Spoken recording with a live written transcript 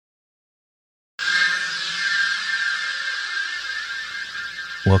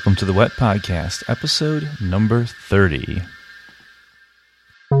Welcome to the WET Podcast, episode number 30.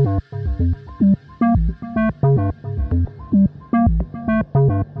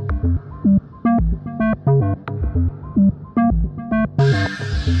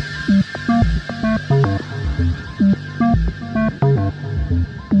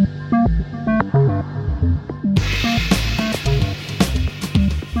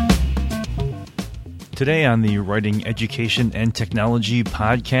 Today on the Writing Education and Technology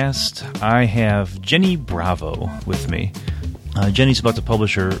podcast, I have Jenny Bravo with me. Jenny's about to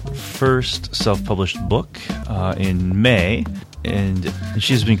publish her first self-published book in May, and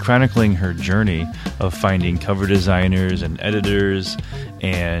she's been chronicling her journey of finding cover designers and editors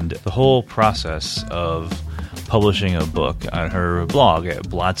and the whole process of publishing a book on her blog at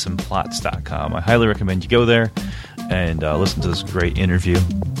blotsandplots.com. I highly recommend you go there and listen to this great interview.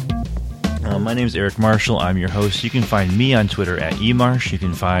 My name is Eric Marshall. I'm your host. You can find me on Twitter at emarsh. You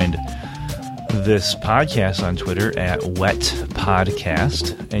can find this podcast on Twitter at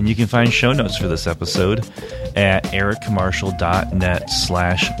WET030. And you can find show notes for this episode at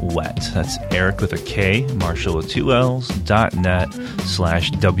ericmarshall.net/wet. That's Eric with a K, Marshall with two L's, .net/WET.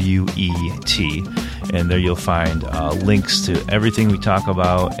 And there you'll find links to everything we talk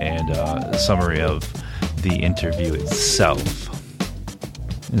about and a summary of the interview itself.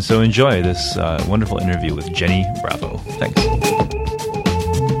 And so enjoy this wonderful interview with Jenny Bravo. Thanks.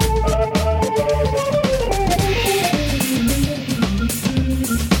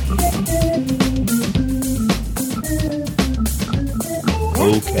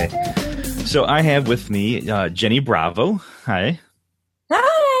 Okay. So I have with me Jenny Bravo. Hi.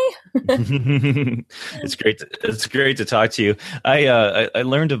 Hi. It's great to talk to you. I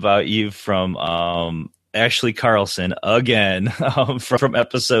learned about you from Ashley Carlson again from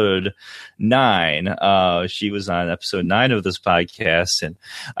episode 9. She was on episode 9 of this podcast, and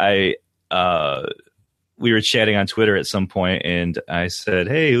we were chatting on Twitter at some point, and I said,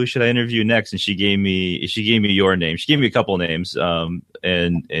 "Hey, who should I interview next?" And she gave me your name. She gave me a couple names, and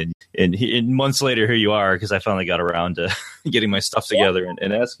months later, here you are, because I finally got around to getting my stuff together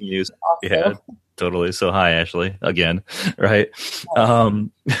and asking you. Awesome. Yeah. Totally. So hi, Ashley, again. Right.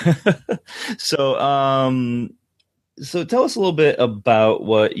 So tell us a little bit about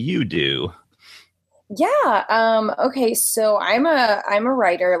what you do. Yeah. Okay. So I'm a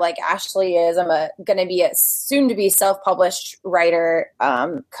writer like Ashley is. I'm going to be a soon to be self-published writer,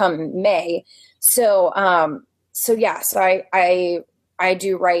 come May. So I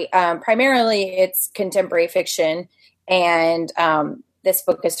do write, primarily it's contemporary fiction, and, this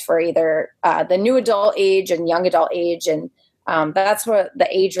book is for either the new adult age and young adult age, and that's what the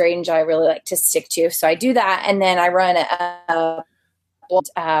age range I really like to stick to. So I do that, and then I run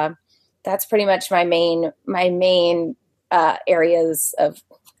that's pretty much my main areas of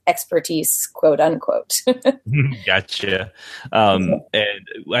expertise, quote unquote. Gotcha. And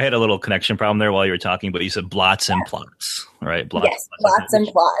I had a little connection problem there while you were talking, but you said blots and plots, right? Yes, blots and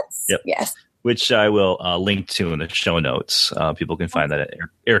plots. Yep. Yes. Which I will link to in the show notes. People can find that at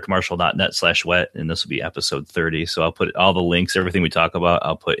ericmarshall.net/wet, and this will be episode 30. So I'll put all the links, everything we talk about,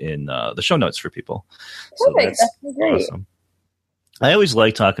 I'll put in the show notes for people. Perfect. So that's great. Awesome. I always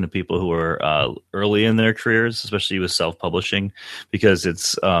like talking to people who are early in their careers, especially with self-publishing, because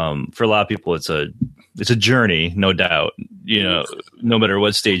it's for a lot of people it's a journey, no doubt. You know, no matter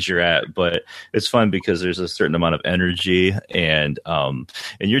what stage you're at, but it's fun because there's a certain amount of energy, and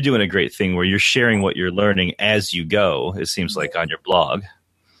you're doing a great thing where you're sharing what you're learning as you go. It seems like on your blog.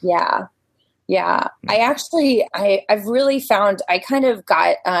 Yeah. I've really found I kind of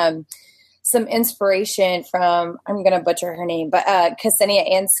got some inspiration from, I'm going to butcher her name, but Ksenia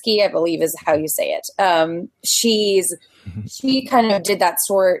Ansky, I believe is how you say it. She kind of did that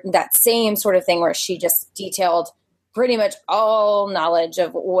same sort of thing where she just detailed pretty much all knowledge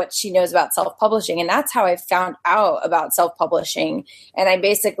of what she knows about self-publishing. And that's how I found out about self-publishing. And I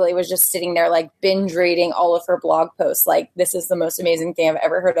basically was just sitting there like binge reading all of her blog posts. Like, this is the most amazing thing I've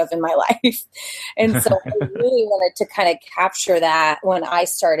ever heard of in my life. And so I really wanted to kind of capture that when I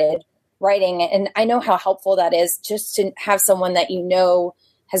started writing. And I know how helpful that is, just to have someone that you know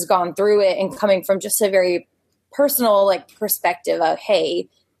has gone through it and coming from just a very personal like perspective of, hey,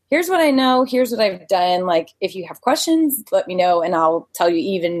 here's what I know, here's what I've done. Like, if you have questions, let me know and I'll tell you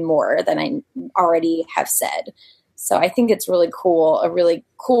even more than I already have said. So I think it's really cool, a really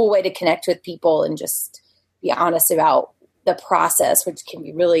cool way to connect with people and just be honest about the process, which can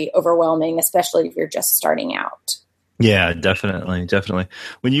be really overwhelming, especially if you're just starting out. Yeah, definitely.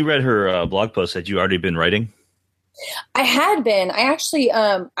 When you read her blog post, had you already been writing? I had been. I actually,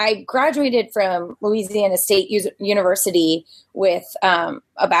 I graduated from Louisiana State University with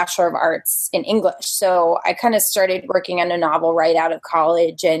a Bachelor of Arts in English. So I kind of started working on a novel right out of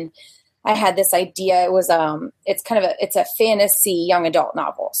college, and I had this idea. It was, it's a fantasy young adult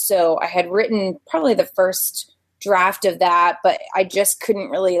novel. So I had written probably the first draft of that, but I just couldn't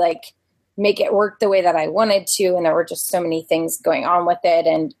really like make it work the way that I wanted to. And there were just so many things going on with it.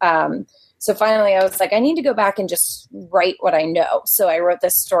 And, so finally I was like, I need to go back and just write what I know. So I wrote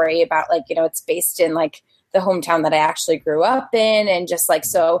this story about like, it's based in like the hometown that I actually grew up in. And just like,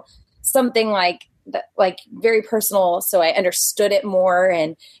 so something like that, like very personal. So I understood it more,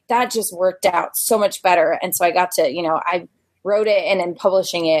 and that just worked out so much better. And so I got to, I wrote it and then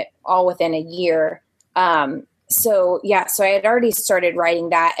publishing it all within a year. So I had already started writing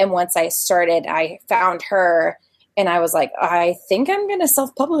that. And once I started, I found her. And I was like, I think I'm going to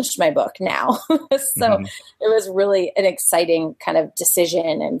self-publish my book now. So It was really an exciting kind of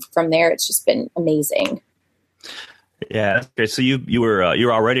decision. And from there, it's just been amazing. Yeah. Okay. So you were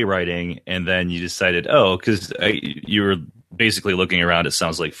already writing, and then you decided, because you were basically looking around, it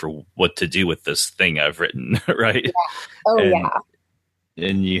sounds like, for what to do with this thing I've written, right? Yeah. Oh, yeah.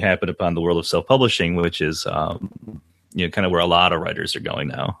 And you happened upon the world of self-publishing, which is kind of where a lot of writers are going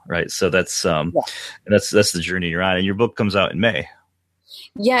now, right? So that's the journey you're on, and your book comes out in May.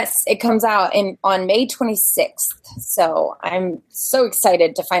 Yes, it comes out on May 26th. So I'm so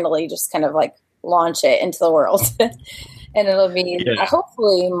excited to finally just kind of like launch it into the world. And it'll be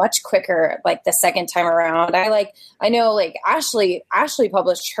hopefully much quicker, like the second time around. I know like Ashley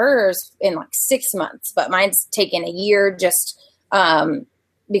published hers in like 6 months, but mine's taken a year just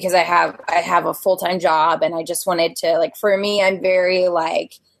because I have a full-time job, and I just wanted to, like, for me, I'm very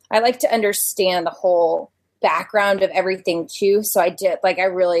like, I like to understand the whole background of everything too. So I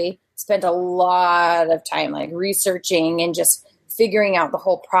really spent a lot of time like researching and just figuring out the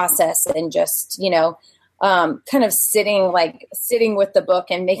whole process, and just, kind of sitting with the book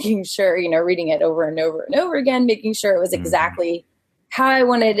and making sure, reading it over and over and over again, making sure it was exactly how I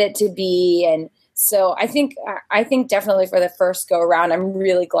wanted it to be. And so I think definitely for the first go around, I'm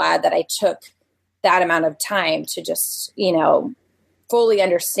really glad that I took that amount of time to just, fully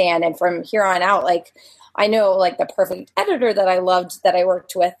understand. And from here on out, like, I know like the perfect editor that I loved, that I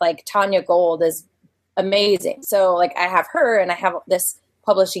worked with, like Tanya Gold, is amazing. So like I have her, and I have this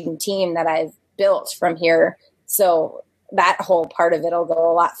publishing team that I've built from here. So that whole part of it will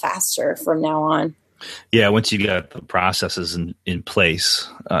go a lot faster from now on. Yeah, once you got the processes in place,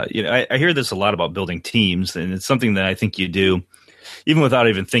 I hear this a lot about building teams, and it's something that I think you do even without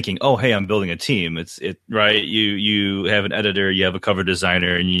even thinking, oh, hey, I'm building a team. Right. You have an editor, you have a cover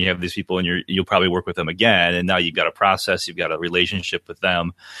designer, and you have these people, and you'll probably work with them again. And now you've got a process, you've got a relationship with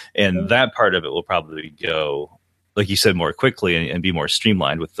them, and that part of it will probably go, like you said, more quickly and be more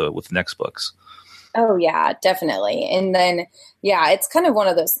streamlined with next books. Oh, yeah, definitely. And then, it's kind of one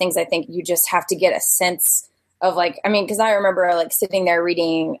of those things I think you just have to get a sense of, like, I mean, because I remember like sitting there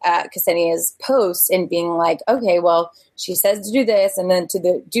reading Ksenia's posts and being like, okay, well, she says to do this and then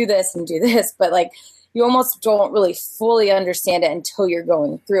to do this and do this. But like, you almost don't really fully understand it until you're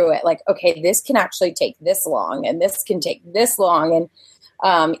going through it. Like, okay, this can actually take this long, and this can take this long.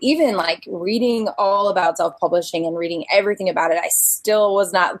 And even like reading all about self-publishing and reading everything about it, I still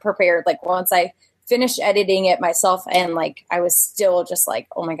was not prepared. Like once I finished editing it myself, and like I was still just like,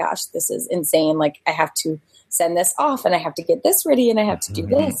 oh my gosh, this is insane. Like I have to send this off, and I have to get this ready, and I have to do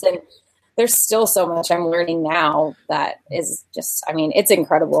this. And there's still so much I'm learning now that is just, I mean, it's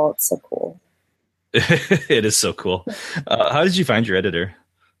incredible. It's so cool. It is so cool. How did you find your editor?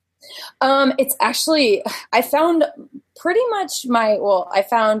 It's actually, I found I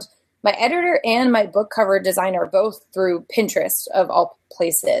found my editor and my book cover designer both through Pinterest, of all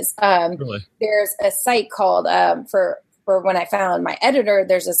places. Really? There's a site called, for when I found my editor,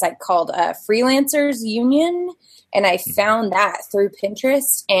 there's a site called Freelancers Union. And I found that through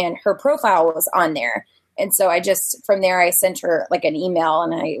Pinterest, and her profile was on there. And so from there, I sent her like an email,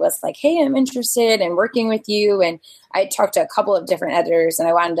 and I was like, hey, I'm interested in working with you. And I talked to a couple of different editors, and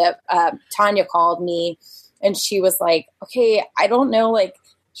I wound up, Tanya called me, and she was like, okay, I don't know. Like,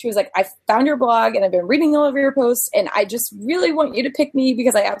 she was like, I found your blog, and I've been reading all of your posts, and I just really want you to pick me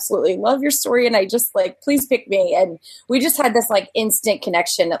because I absolutely love your story. And I just like, please pick me. And we just had this like instant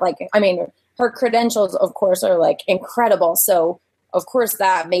connection that, like, I mean, her credentials, of course, are like incredible. So of course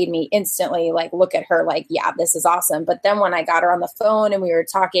that made me instantly like look at her like, yeah, this is awesome. But then when I got her on the phone and we were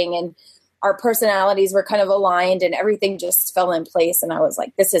talking, and our personalities were kind of aligned, and everything just fell in place, and I was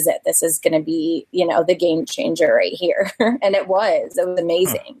like, this is it. This is going to be, the game changer right here. And it was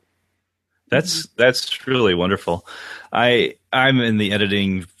amazing. That's really wonderful. I'm in the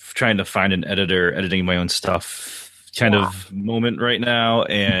editing, trying to find an editor, editing my own stuff kind of moment right now,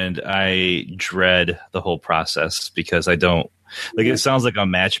 and I dread the whole process because I don't like it. Sounds like a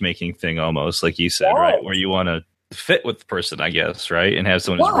matchmaking thing almost, like you said, right? Where you want to fit with the person, I guess, right, and have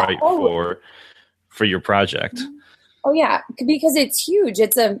someone who's right for your project. Oh yeah, because it's huge.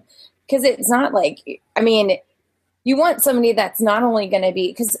 Because it's not like, I mean, you want somebody that's not only going to be,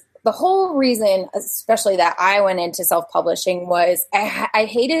 because the whole reason, especially that I went into self-publishing, was I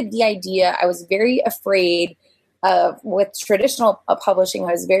hated the idea. I was very afraid of, with traditional publishing,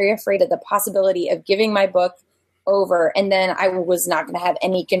 I was very afraid of the possibility of giving my book over, and then I was not going to have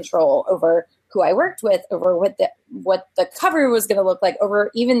any control over who I worked with, over what the cover was going to look like, over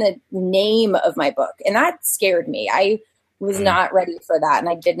even the name of my book. And that scared me. I was not ready for that, and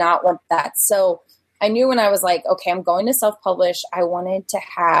I did not want that. So I knew when I was like, okay, I'm going to self-publish, I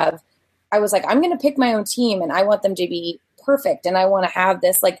was like, I'm going to pick my own team, and I want them to be perfect. And I want to have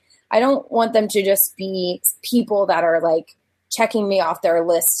this, like, I don't want them to just be people that are like checking me off their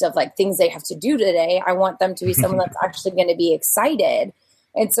list of like things they have to do today. I want them to be someone that's actually going to be excited.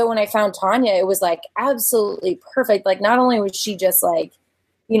 And so when I found Tanya, it was like absolutely perfect. Like, not only was she just like,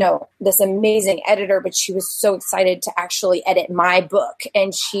 you know, this amazing editor, but she was so excited to actually edit my book.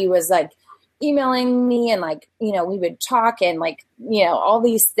 And she was like emailing me, and like, you know, we would talk and like, you know, all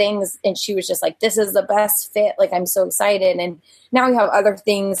these things. And she was just like, this is the best fit. Like, I'm so excited. And now we have other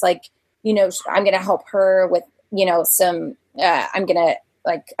things like, you know, I'm going to help her with, you know, some, I'm going to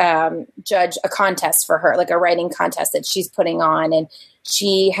like judge a contest for her, like a writing contest that she's putting on. And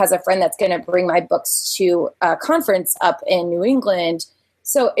she has a friend that's going to bring my books to a conference up in New England.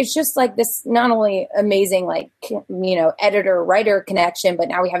 So it's just like this, not only amazing, like, you know, editor writer connection, but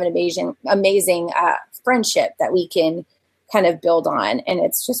now we have an amazing friendship that we can kind of build on. And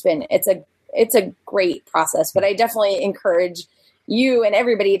it's just been, it's a great process, but I definitely encourage you and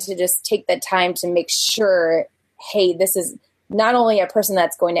everybody to just take the time to make sure, hey, this is not only a person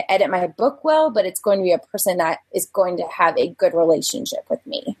that's going to edit my book well, but it's going to be a person that is going to have a good relationship with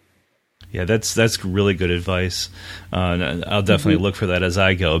me. Yeah, that's really good advice. I'll definitely look for that as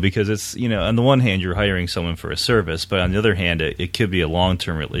I go, because it's, you know, on the one hand, you're hiring someone for a service, but on the other hand, it could be a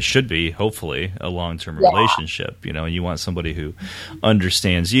long-term, it should be, hopefully, a long-term relationship, you know, and you want somebody who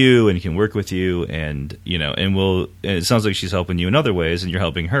understands you and can work with you, and, you know, and it sounds like she's helping you in other ways and you're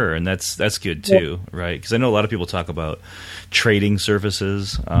helping her, and that's good too, right? Because I know a lot of people talk about trading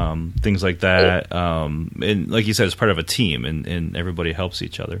services, things like that, and like you said, it's part of a team, and everybody helps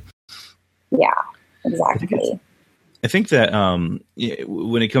each other. Yeah, exactly. I think that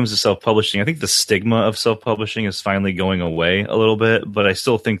when it comes to self-publishing, I think the stigma of self-publishing is finally going away a little bit, but I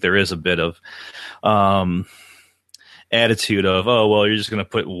still think there is a bit of attitude of, oh, well, you're just going to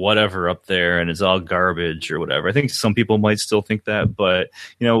put whatever up there and it's all garbage or whatever. I think some people might still think that, but,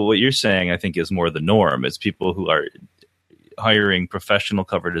 you know, what you're saying, I think, is more the norm. It's people who are hiring professional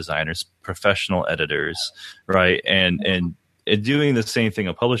cover designers, professional editors, right? And doing the same thing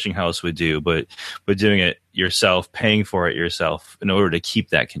a publishing house would do, but doing it yourself, paying for it yourself in order to keep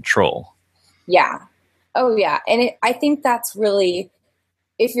that control. Yeah. Oh, yeah. And I think that's really,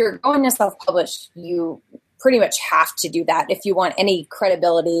 if you're going to self-publish, you pretty much have to do that if you want any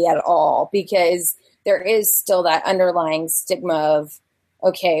credibility at all, because there is still that underlying stigma of,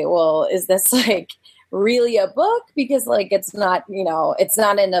 okay, well, is this like really a book? Because like, it's not, you know, it's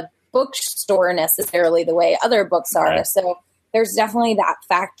not in a bookstore necessarily the way other books are. Right. So there's definitely that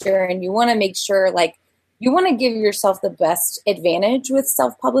factor, and you want to make sure, like, you want to give yourself the best advantage with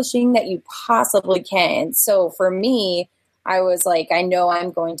self-publishing that you possibly can. So for me, I was like, I know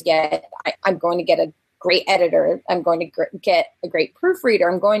I'm going to get a great editor. I'm going to get a great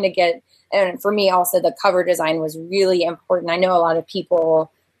proofreader. I'm going to get, and for me also, the cover design was really important. I know a lot of people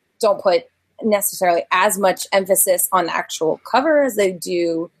don't put necessarily as much emphasis on the actual cover as they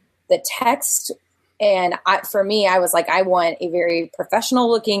do the text. And for me, I was like, I want a very professional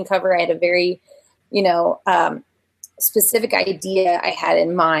looking cover. I had a very, you know, specific idea I had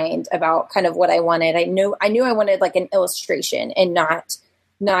in mind about kind of what I wanted. I knew I wanted like an illustration and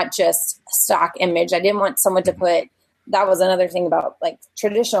not just stock image. I didn't want someone to put, that was another thing about like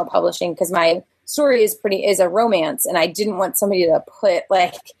traditional publishing, because my story is a romance, and I didn't want somebody to put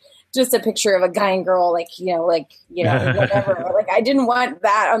like just a picture of a guy and girl, like, whatever. Like, I didn't want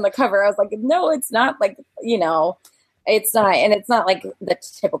that on the cover. I was like, no, it's not like, it's not. And it's not like the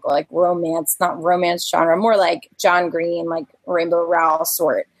typical, like, romance, not romance genre, more like John Green, like Rainbow Rowell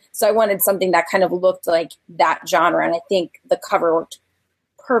sort. So I wanted something that kind of looked like that genre. And I think the cover worked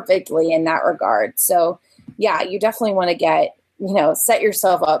perfectly in that regard. So yeah, you definitely want to get set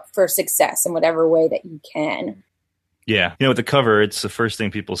yourself up for success in whatever way that you can. Yeah. With the cover, it's the first thing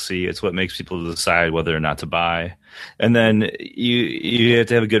people see. It's what makes people decide whether or not to buy. And then you have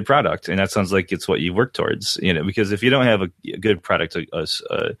to have a good product. And that sounds like it's what you work towards, because if you don't have a good product,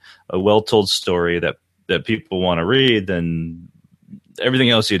 a well-told story that people want to read, then everything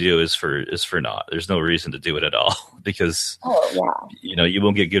else you do is for naught. There's no reason to do it at all because, you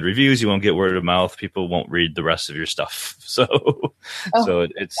won't get good reviews. You won't get word of mouth. People won't read the rest of your stuff. So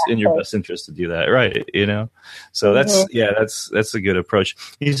it's exactly in your best interest to do that. Right. So that's a good approach.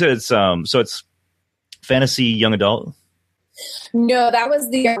 You said it's fantasy young adult. No, that was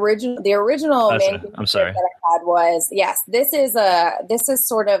the original manuscript I'm sorry. that I had was, yes, this is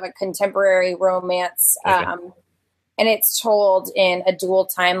sort of a contemporary romance. Okay. And it's told in a dual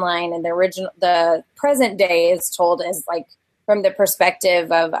timeline, and the present day is told as like from the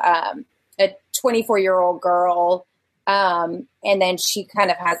perspective of a 24-year-old girl, and then she kind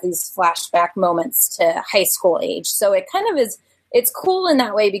of has these flashback moments to high school age. So it kind of it's cool in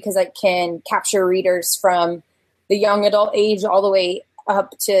that way because it can capture readers from the young adult age all the way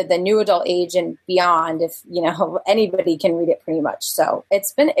up to the new adult age and beyond. If anybody can read it pretty much. So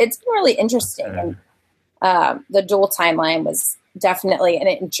it's been really interesting. And the dual timeline was definitely an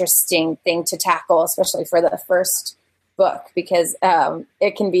interesting thing to tackle, especially for the first book, because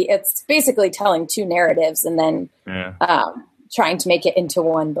it's basically telling two narratives and then trying to make it into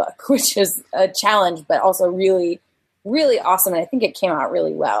one book, which is a challenge, but also really, really awesome. And I think it came out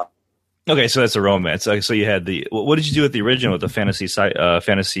really well. Okay, so that's a romance. So you had what did you do with the original, with the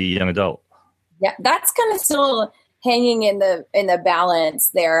fantasy young adult? Yeah, that's kind of still hanging in the balance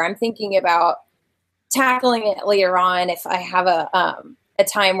there. I'm thinking about tackling it later on if I have a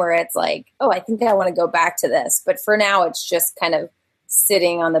time where it's like, oh, I think I want to go back to this. But for now, it's just kind of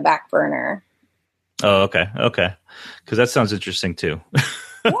sitting on the back burner. Oh, okay. Because that sounds interesting too.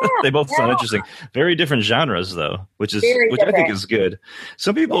 Yeah, they both sound interesting. Very different genres, though, which I think is good.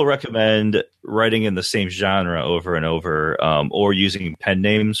 Some people recommend writing in the same genre over and over, or using pen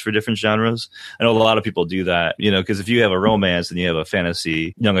names for different genres. I know a lot of people do that, because if you have a romance and you have a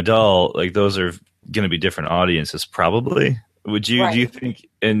fantasy young adult, like those are going to be different audiences, probably. Would you? Right. Do you think?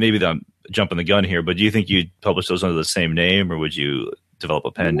 And maybe I'm jumping the gun here, but do you think you'd publish those under the same name, or would you develop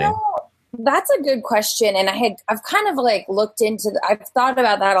a pen name? That's a good question. And I've kind of like looked into I've thought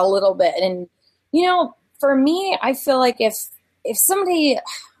about that a little bit. And, for me, I feel like if somebody,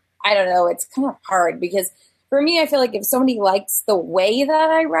 I don't know, it's kind of hard because for me, I feel like if somebody likes the way that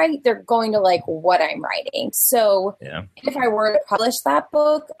I write, they're going to like what I'm writing. So if I were to publish that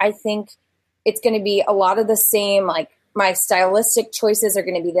book, I think it's going to be a lot of the same, like my stylistic choices are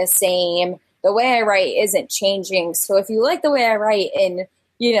going to be the same. The way I write isn't changing. So if you like the way I write in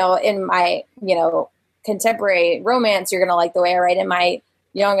my, contemporary romance, you're going to like the way I write in my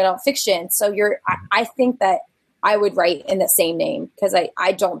young adult fiction. So I think that I would write in the same name because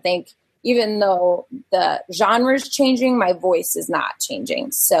I don't think, even though the genre is changing, my voice is not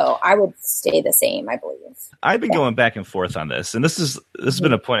changing. So I would stay the same, I believe. I've been going back and forth on this, and this has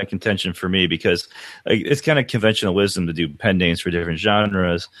been a point of contention for me because it's kind of conventional wisdom to do pen names for different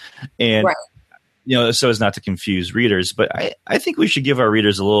genres. And so as not to confuse readers, but I think we should give our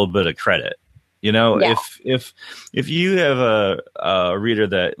readers a little bit of credit. If you have a reader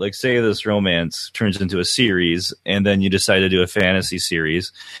that, like, say this romance turns into a series and then you decide to do a fantasy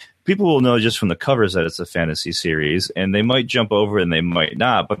series, people will know just from the covers that it's a fantasy series, and they might jump over and they might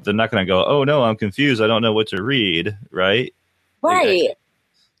not, but they're not going to go, oh no, I'm confused, I don't know what to read. Right.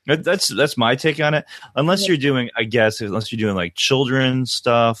 That's my take on it. Unless you're doing like children's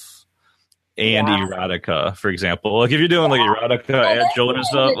stuff and erotica, for example. Like if you're doing like erotica and children's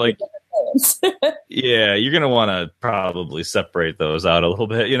stuff, like you're gonna want to probably separate those out a little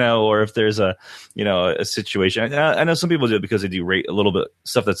bit, or if there's a situation. I know some people do it because they do a little bit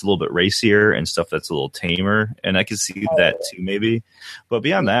stuff that's a little bit racier and stuff that's a little tamer, and I can see that too, maybe. But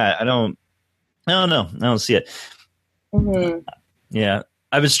beyond that, I don't know. I don't see it. Mm-hmm. Yeah.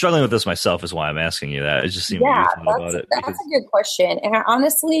 I've been struggling with this myself, is why I'm asking you that. It just seemed weird to about it. That's a good question. And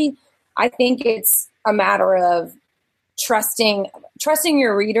I think it's a matter of trusting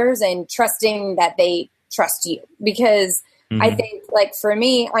your readers and trusting that they trust you. Because I think, like, for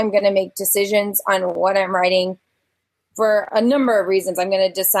me, I'm going to make decisions on what I'm writing for a number of reasons. I'm going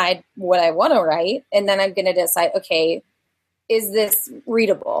to decide what I want to write. And then I'm going to decide, okay, is this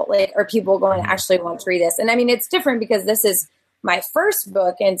readable? Like, are people going to actually want to read this? And I mean, it's different because this is my first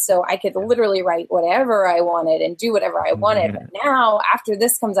book, and so I could literally write whatever I wanted and do whatever I wanted. But now, after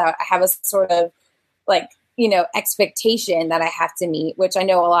this comes out, I have a sort of like, expectation that I have to meet, which I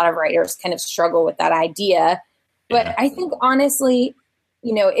know a lot of writers kind of struggle with that idea. But I think honestly,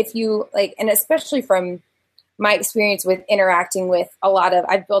 if you like, and especially from my experience with interacting with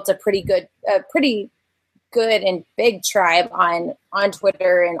I've built a pretty good and big tribe on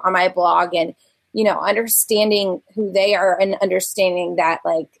Twitter and on my blog, and, understanding who they are and understanding that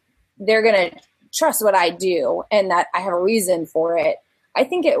like they're going to trust what I do and that I have a reason for it. I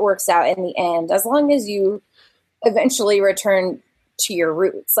think it works out in the end, as long as you eventually return to your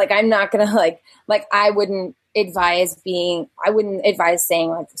roots. Like, I'm not going to I wouldn't advise saying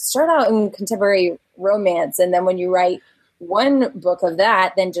like, start out in contemporary romance. And then when you write one book of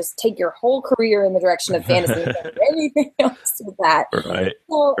that, then just take your whole career in the direction of fantasy and anything else with that. Right.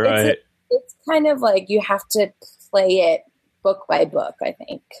 So right. It's kind of like you have to play it book by book, I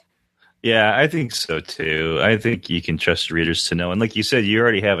think. Yeah, I think so too. I think you can trust readers to know. And like you said, you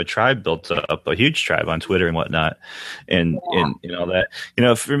already have a tribe built up, a huge tribe on Twitter and whatnot. And all that,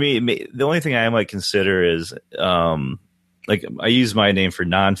 for me, the only thing I might consider is, like, I use my name for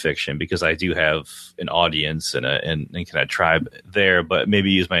nonfiction because I do have an audience and kind of tribe there, but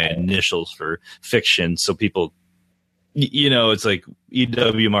maybe use my initials for fiction. So people, it's like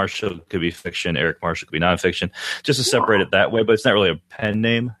E.W. Marshall could be fiction, Eric Marshall could be nonfiction, just to separate it that way. But it's not really a pen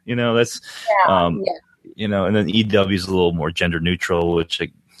name, that's, and then E.W. is a little more gender neutral, which I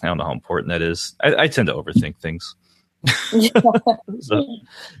don't know how important that is. I tend to overthink things. So,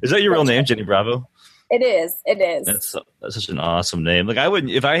 is that your real name, Jenny Bravo? It is. That's such an awesome name. Like,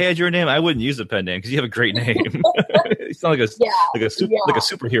 if I had your name, I wouldn't use a pen name because you have a great name. You sound like a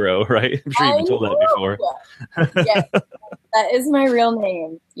superhero, right? I'm sure you've been told that before. Yeah, that is my real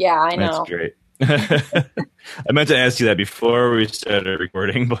name. Yeah, I know. That's great. I meant to ask you that before we started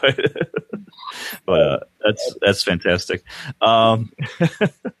recording, but that's fantastic.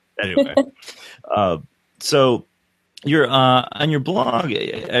 Anyway, so. You're on your blog.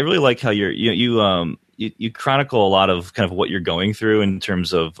 I really like how you chronicle a lot of kind of what you're going through in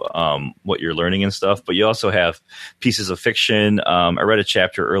terms of what you're learning and stuff. But you also have pieces of fiction. I read a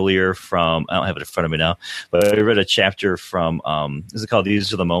chapter earlier from, I don't have it in front of me now, but I read a chapter from is it called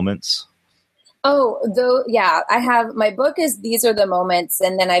 "These Are the Moments"? I have, my book is "These Are the Moments,"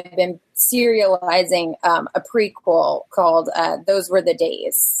 and then I've been serializing a prequel called "Those Were the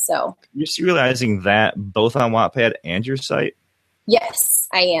Days." So you're serializing that both on Wattpad and your site? Yes,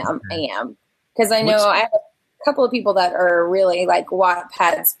 I am. Because I know I have a couple of people that are really like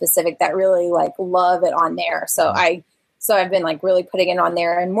Wattpad specific that really like love it on there. So I've been like really putting it on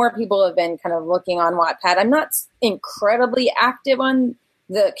there, and more people have been kind of looking on Wattpad. I'm not incredibly active on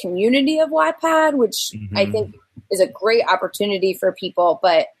the community of Wattpad, which I think is a great opportunity for people,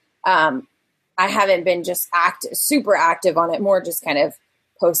 but I haven't been just super active on it, more just kind of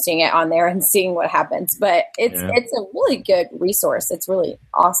posting it on there and seeing what happens. But it's a really good resource. It's really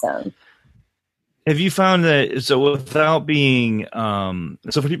awesome. Have you found that, so without being,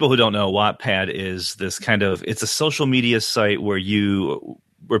 so for people who don't know, Wattpad is this kind of, it's a social media site where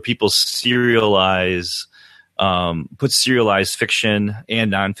people serialize, put serialized fiction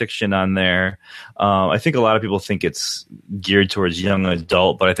and nonfiction on there. I think a lot of people think it's geared towards young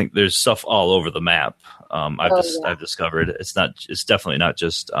adult, but I think there's stuff all over the map. I've discovered it's definitely not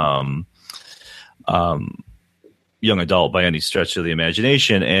just young adult by any stretch of the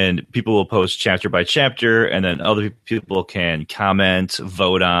imagination. And people will post chapter by chapter, and then other people can comment,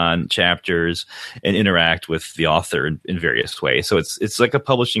 vote on chapters, and interact with the author in various ways. So it's like a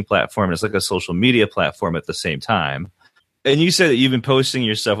publishing platform. It's like a social media platform at the same time. And you said that you've been posting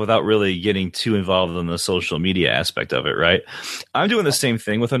your stuff without really getting too involved in the social media aspect of it, right? I'm doing the same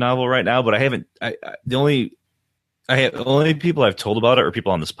thing with a novel right now, but I haven't. The only people I've told about it are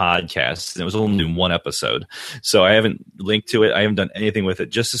people on this podcast, and it was only one episode, so I haven't linked to it. I haven't done anything with it,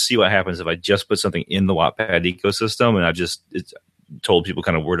 just to see what happens if I just put something in the Wattpad ecosystem, and it's told people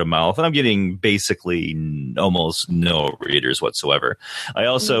kind of word of mouth, and I'm getting basically almost no readers whatsoever. I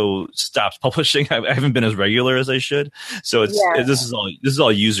also stopped publishing. I haven't been as regular as I should, so this is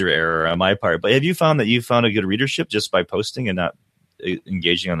all user error on my part. But have you found that you found a good readership just by posting and not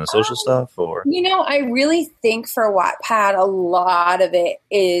engaging on the social stuff? Or I really think for Wattpad, a lot of it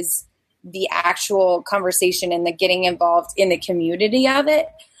is the actual conversation and the getting involved in the community of it.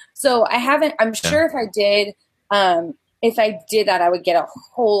 So I'm sure if I did that, I would get a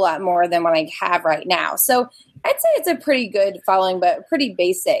whole lot more than what I have right now. So I'd say it's a pretty good following, but pretty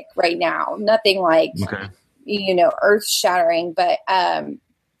basic right now. Nothing like, earth shattering. But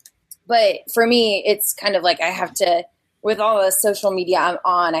for me, it's kind of like I have to, with all the social media I'm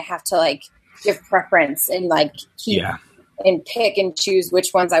on, I have to like give preference and like keep and pick and choose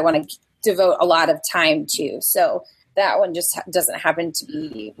which ones I want to devote a lot of time to. So that one just doesn't happen to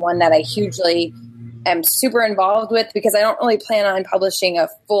be one that I hugely am super involved with, because I don't really plan on publishing a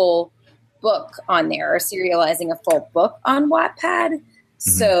full book on there or serializing a full book on Wattpad.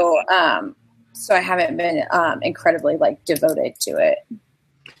 So, so I haven't been incredibly like devoted to it.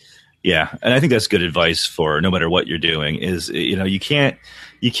 Yeah, and I think that's good advice for no matter what you're doing. Is, you know, you can't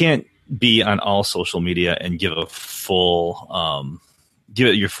be on all social media and give a full give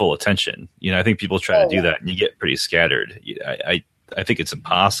it your full attention. You know, I think people try to do that and you get pretty scattered. I think it's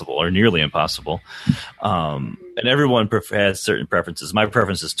impossible or nearly impossible. And everyone has certain preferences. My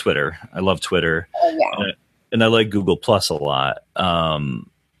preference is Twitter. I love Twitter. And I like Google Plus a lot.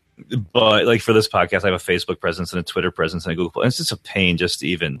 But like for this podcast, I have a Facebook presence and a Twitter presence and a Google Plus. And it's just a pain just to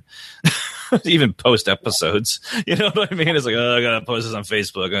even post episodes. You know what I mean? It's like, oh, I gotta post this on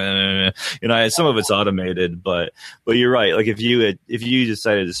Facebook. You know, some of it's automated, but you're right. Like if you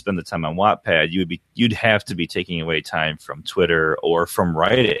decided to spend the time on Wattpad, you'd have to be taking away time from Twitter or from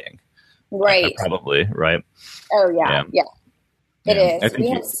writing. Right. Probably, right? Oh yeah. It is. We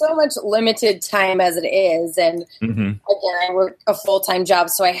have so much limited time as it is. And again, I work a full-time job,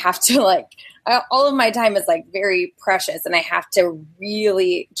 so I have to all of my time is like very precious, and I have to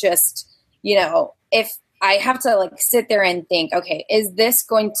really just, you know, if I have to like sit there and think, okay,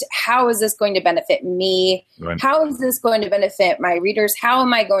 how is this going to benefit me? Right. How is this going to benefit my readers? How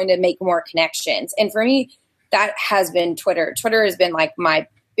am I going to make more connections? And for me, that has been Twitter. Twitter has been like my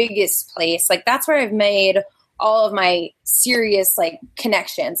biggest place. Like that's where I've made all of my serious like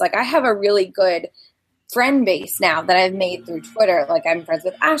connections. Like I have a really good friend base now that I've made through Twitter. Like I'm friends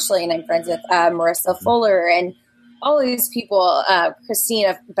with Ashley and I'm friends with Marissa Fuller and all of these people, Christine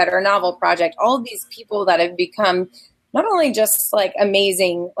of Better Novel Project, all of these people that have become not only just like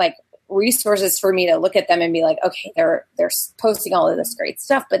amazing, like resources for me to look at them and be like, okay, they're posting all of this great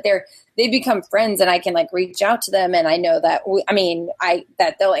stuff, but they become friends and I can like reach out to them. And I know that,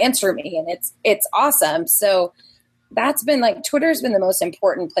 that they'll answer me and it's awesome. So that's been like, Twitter's been the most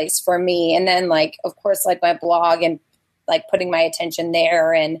important place for me. And then like, of course, like my blog and like putting my attention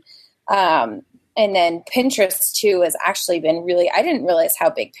there. And then Pinterest too has actually been I didn't realize how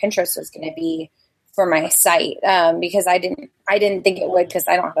big Pinterest was going to be for my site, because I didn't think it would, because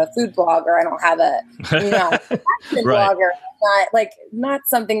I don't have a food blog or I don't have a fashion blog, or not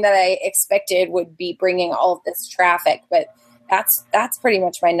something that I expected would be bringing all of this traffic. But that's pretty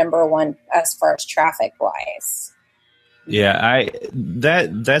much my number one as far as traffic wise. Yeah,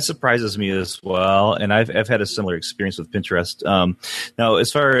 that surprises me as well, and I've had a similar experience with Pinterest. Now,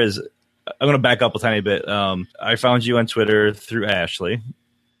 as far as I'm going to back up a tiny bit. I found you on Twitter through Ashley,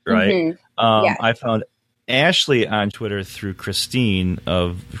 right? I found Ashley on Twitter through Christine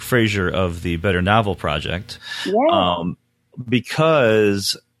of Fraser of the Better Novel Project. Yeah.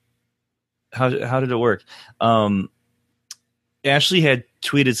 Because how did it work? Ashley had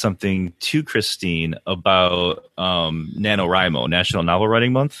tweeted something to Christine about NaNoWriMo, National Novel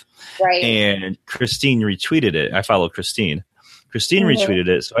Writing Month. Right. And Christine retweeted it. I follow Christine. Christine retweeted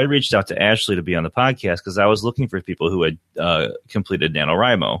it, so I reached out to Ashley to be on the podcast because I was looking for people who had completed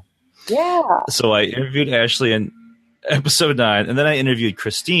NaNoWriMo. Yeah. So I interviewed Ashley in episode 9, and then I interviewed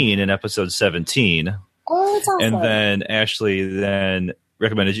Christine in episode 17. Oh, that's awesome. And then Ashley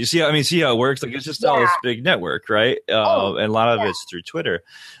recommended you. See how it works? Like it's just all this big network, right? And a lot of it's through Twitter.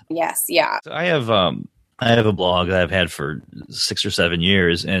 Yes, yeah. So I have a blog that I've had for 6 or 7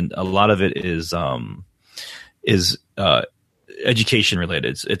 years, and a lot of it is education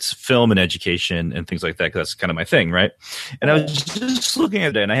related. It's film and education and things like that, because that's kind of my thing, right? And I was just looking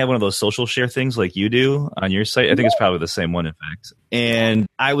at it, and I have one of those social share things like you do on your site. I think it's probably the same one, in fact. And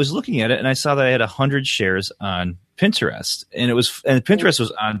I was looking at it, and I saw that I had 100 shares on Pinterest, and Pinterest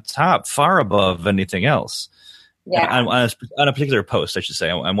was on top, far above anything else. Yeah, on a particular post, I should say,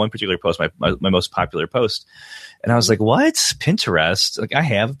 on one particular post, my most popular post. And I was like, what? Pinterest? Like, I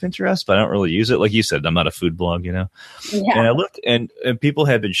have a Pinterest, but I don't really use it. Like you said, I'm not a food blog, you know? Yeah. And I looked, and people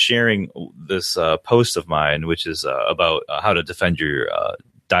had been sharing this post of mine, which is about how to defend your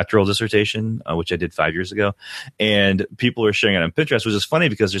doctoral dissertation, which I did 5 years ago. And people are sharing it on Pinterest, which is funny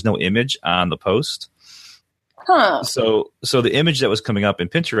because there's no image on the post. Huh. So the image that was coming up in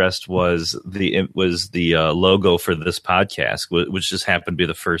Pinterest was the logo for this podcast, which just happened to be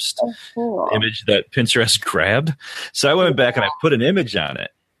the first image that Pinterest grabbed. So I went back and I put an image on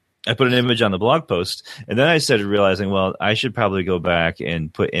it. I put an image on the blog post, and then I started realizing, well, I should probably go back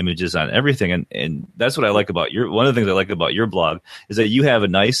and put images on everything. And that's what I like about one of the things I like about your blog is that you have a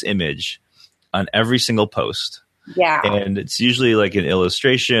nice image on every single post. Yeah. And it's usually like an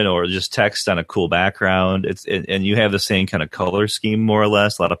illustration or just text on a cool background. And you have the same kind of color scheme, more or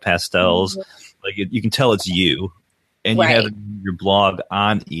less, a lot of pastels. Mm-hmm. Like you can tell it's you. and you have your blog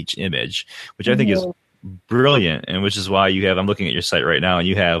on each image, which I think is brilliant, and which is why you have, I'm looking at your site right now, and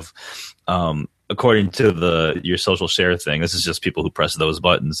you have, according to your social share thing, this is just people who press those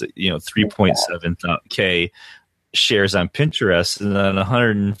buttons, 3.7K shares on Pinterest and then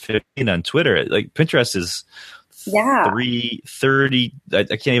 115 on Twitter. Like Pinterest is 330. I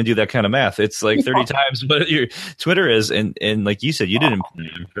can't even do that kind of math. It's like 30 times what your Twitter is. And like you said, you didn't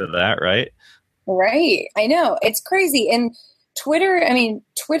plan for that, right? Right. I know. It's crazy. And Twitter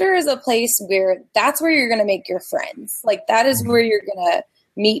is a place where that's where you're going to make your friends. Like that is where you're going to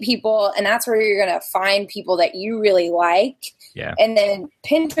meet people, and that's where you're going to find people that you really like. Yeah. And then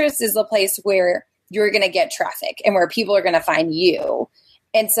Pinterest is a place where you're going to get traffic and where people are going to find you.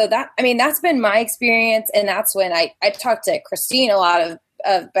 And so that's been my experience. And that's when I talked to Christine a lot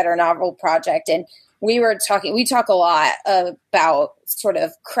of Better Novel Project, and we talk a lot about sort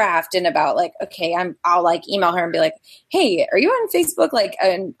of craft and about like, okay, I'll like email her and be like, hey, are you on Facebook? Like,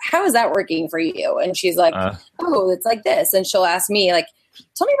 and how is that working for you? And she's like, oh, it's like this. And she'll ask me like,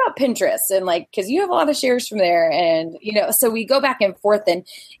 tell me about Pinterest. And like, cause you have a lot of shares from there. And, so we go back and forth, and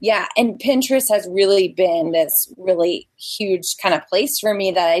and Pinterest has really been this really huge kind of place for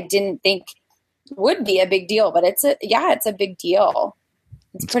me that I didn't think would be a big deal, but it's a big deal.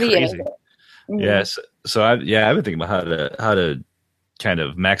 It's pretty crazy. Yes. So I've been thinking about how to kind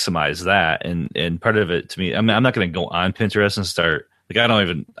of maximize that. And part of it to me, I'm not going to go on Pinterest and start like, I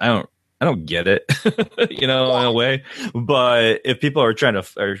don't get it, in a way, but if people are trying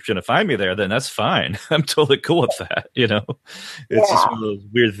to find me there, then that's fine. I'm totally cool with that. It's just one of those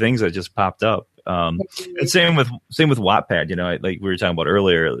weird things that just popped up. And same with Wattpad, like we were talking about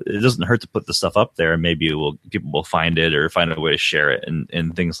earlier, it doesn't hurt to put the stuff up there, and maybe people will find it or find a way to share it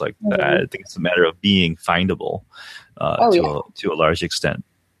and things like that. I think it's a matter of being findable, to a large extent.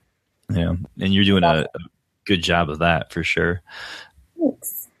 Yeah. And you're doing a good job of that for sure.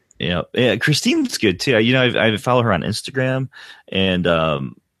 Thanks. Yeah. Christine's good too. I follow her on Instagram, and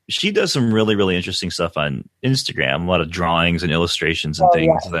she does some really, really interesting stuff on Instagram. A lot of drawings and illustrations and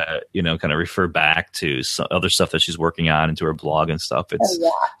things that kind of refer back to some other stuff that she's working on into her blog and stuff.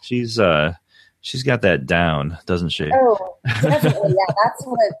 She's got that down, doesn't she? Oh, definitely. Yeah, that's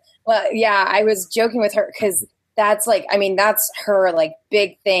what. Well, yeah, I was joking with her because that's like, that's her like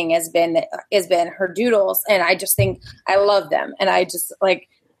big thing has been her doodles, and I just think I love them, and I just like.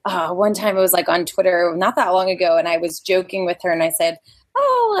 One time it was like on Twitter not that long ago, and I was joking with her, and I said,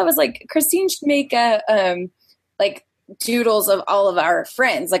 I was like, Christine should make like doodles of all of our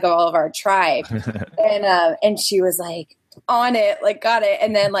friends, like of all of our tribe. And she was like on it, like got it.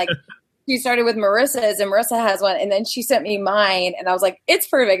 And then like she started with Marissa's, and Marissa has one, and then she sent me mine, and I was like, it's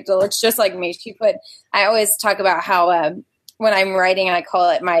perfect. It looks just like me. I always talk about how when I'm writing, I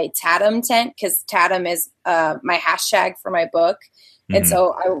call it my Tatum tent, because Tatum is my hashtag for my book. And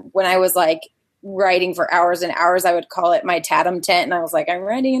so when I was like writing for hours and hours, I would call it my Tatum tent. And I was like, I'm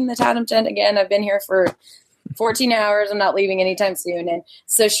writing in the Tatum tent again. I've been here for 14 hours. I'm not leaving anytime soon. And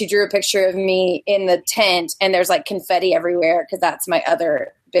so she drew a picture of me in the tent, and there's like confetti everywhere, because that's my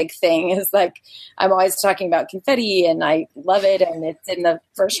other big thing is like, I'm always talking about confetti, and I love it. And it's in the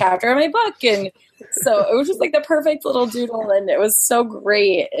first chapter of my book. And so it was just like the perfect little doodle, and it was so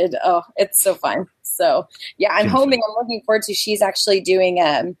great. It's so fun. So yeah, I'm looking forward to, she's actually doing,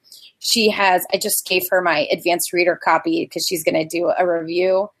 I just gave her my advanced reader copy because she's going to do a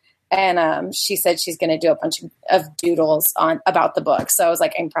review, and she said she's going to do a bunch of doodles about the book. So I was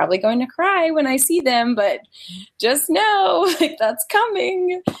like, I'm probably going to cry when I see them, but just know like that's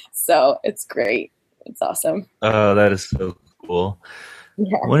coming. So it's great. It's awesome. Oh, that is so cool.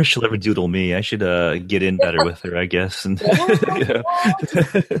 Yeah. I wonder if she'll ever doodle me. I should get in better with her, I guess. And I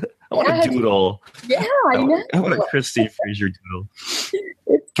want to doodle. Yeah, I know. I want a Christy Fraser doodle.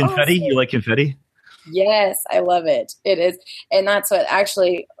 It's confetti? Awesome. You like confetti? Yes, I love it. It is. And that's what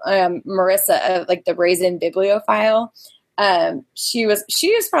actually Marissa, like the Raisin Bibliophile, she was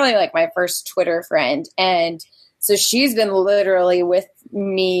probably like my first Twitter friend. And so she's been literally with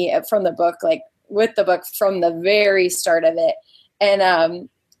me from the book, like with the book from the very start of it.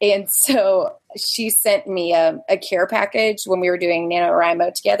 And so she sent me a care package when we were doing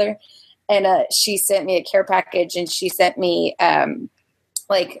NaNoWriMo together. And she sent me a care package, and she sent me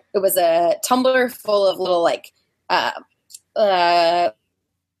like it was a tumbler full of little like out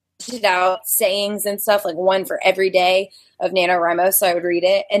sayings and stuff, like one for every day of NaNoWriMo, so I would read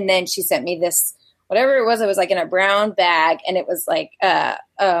it. And then she sent me this whatever it was like in a brown bag, and it was like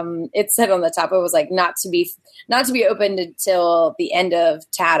it said on the top, it was like not to be opened until the end of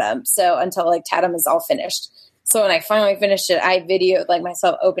Tatum, so until like Tatum is all finished. So when I finally finished it, I videoed like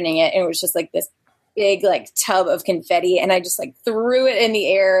myself opening it, and it was just like this big like tub of confetti, and I just like threw it in the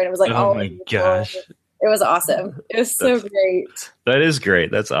air, and it was like, Oh my gosh. It was awesome. It was so great. That is great.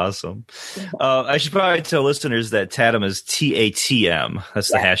 That's awesome. I should probably tell listeners that TATM is TATM.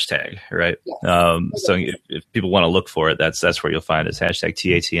 That's the hashtag, right? Yes. So if people want to look for it, that's where you'll find it. It's hashtag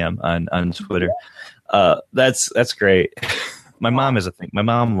TATM on Twitter. That's great. My mom is a thing. My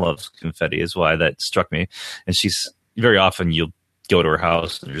mom loves confetti, is why that struck me. And she's very often you'll go to her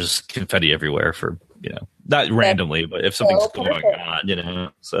house and there's just confetti everywhere for, not randomly, but if something's going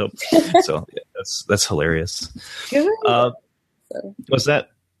on, so yeah, that's hilarious. What's that?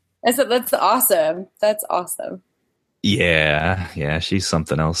 I said, that's awesome. That's awesome. Yeah, she's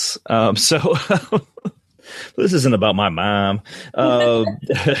something else. So this isn't about my mom. I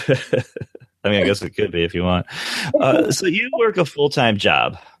mean, I guess it could be if you want. So you work a full-time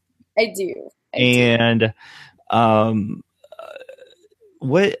job. I do.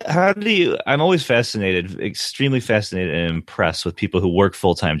 I'm always extremely fascinated and impressed with people who work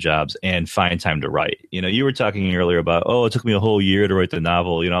full-time jobs and find time to write. You were talking earlier about, it took me a whole year to write the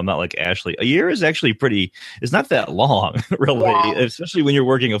novel. I'm not like Ashley. A year is actually it's not that long, really, especially when you're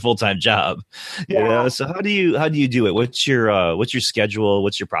working a full-time job. So how do you do it? What's your schedule?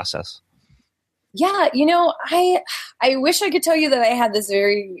 What's your process? Yeah, I wish I could tell you that I had this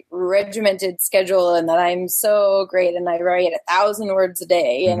very regimented schedule and that I'm so great and I write 1,000 words a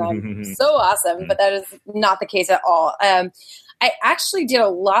day and I'm so awesome, but that is not the case at all. I actually did a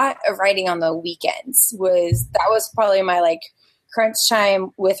lot of writing on the weekends. That was probably my like crunch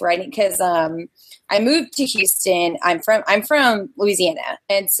time with writing because I moved to Houston. I'm from Louisiana,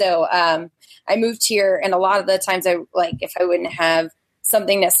 and so I moved here, and a lot of the times if I wouldn't have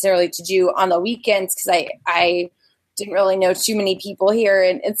something necessarily to do on the weekends because I didn't really know too many people here,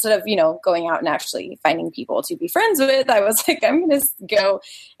 and instead of going out and actually finding people to be friends with, I was like, I'm gonna go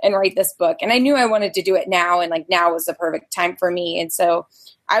and write this book, and I knew I wanted to do it now, and like now was the perfect time for me, and so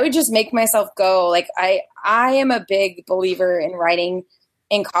I would just make myself go. Like I am a big believer in writing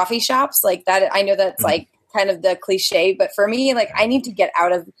in coffee shops, like that. I know that's like kind of the cliche, but for me, like I need to get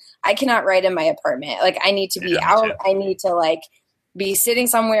out of. I cannot write in my apartment. Like I need to be out. I need to like be sitting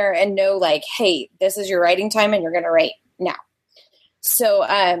somewhere and know like, hey, this is your writing time and you're going to write now. So,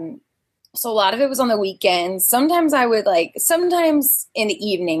 so a lot of it was on the weekends. Sometimes in the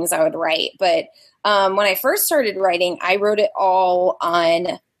evenings I would write. But when I first started writing, I wrote it all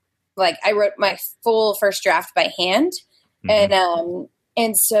on, like I wrote my full first draft by hand.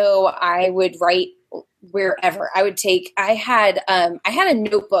 And so I would write wherever. I had a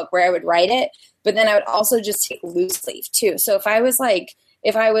notebook where I would write it, but then I would also just take loose leaf too. So if I was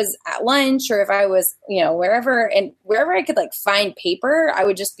at lunch or if I was, wherever I could like find paper, I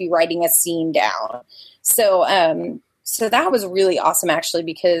would just be writing a scene down. So, so that was really awesome actually,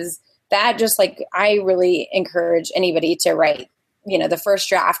 because that just like, I really encourage anybody to write, the first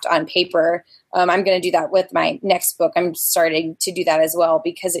draft on paper. I'm going to do that with my next book. I'm starting to do that as well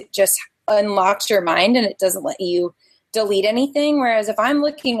because it just unlocks your mind and it doesn't let you delete anything. Whereas if I'm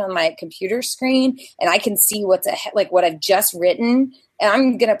looking on my computer screen and I can see what I've just written, and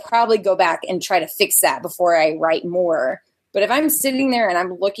I'm going to probably go back and try to fix that before I write more. But if I'm sitting there and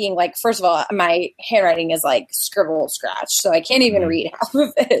I'm looking, like, first of all, my handwriting is like scribble scratch, so I can't even read half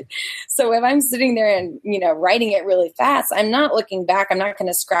of it. So if I'm sitting there and, writing it really fast, I'm not looking back. I'm not going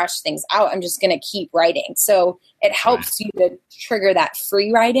to scratch things out. I'm just going to keep writing. So it helps you to trigger that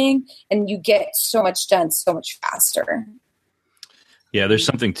free writing and you get so much done so much faster. Yeah, there's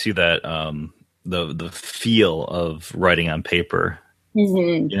something to that, the feel of writing on paper.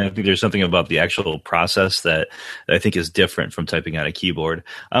 Mm-hmm. I think there's something about the actual process that I think is different from typing on a keyboard.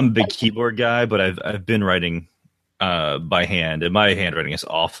 I'm a big keyboard guy, but I've been writing by hand, and my handwriting is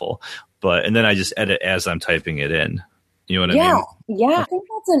awful. And then I just edit as I'm typing it in. You know what I mean? Yeah. I think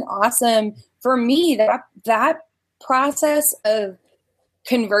that's an awesome, for me, that process of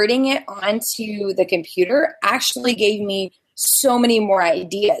converting it onto the computer actually gave me so many more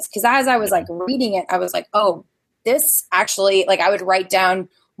ideas. Because as I was like reading it, I was like, oh, this actually, like I would write down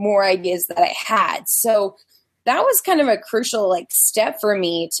more ideas that I had. So that was kind of a crucial like step for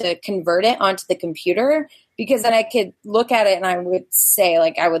me to convert it onto the computer, because then I could look at it and I would say,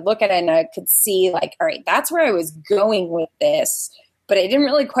 like, I would look at it and I could see like, all right, that's where I was going with this, but I didn't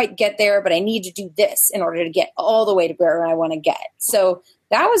really quite get there, but I need to do this in order to get all the way to where I want to get. So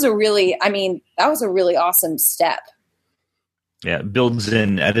that was a really awesome step. Yeah. It builds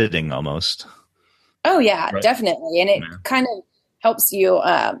in editing almost. Oh yeah, right. Definitely. And it kind of helps you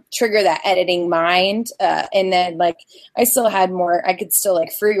trigger that editing mind. And then like I could still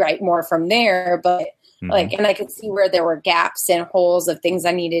like free write more from there, but Like, and I could see where there were gaps and holes of things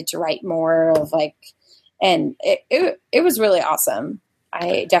I needed to write more of, like, and it was really awesome.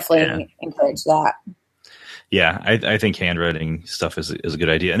 I definitely encourage that. Yeah, I think handwriting stuff is a good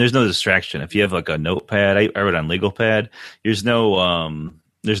idea, and there's no distraction. If you have like a notepad, I wrote on LegalPad. There's no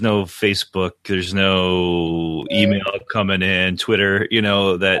Facebook, there's no email coming in, Twitter. You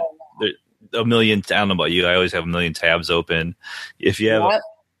know that a million. I don't know about you. I always have a million tabs open. If you have a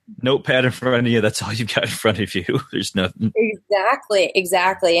notepad in front of you, that's all you've got in front of you. There's nothing. Exactly,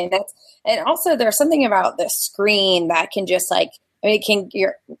 and also there's something about the screen that can just like. I mean,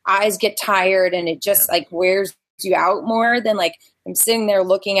 your eyes get tired and it just like wears you out more than like I'm sitting there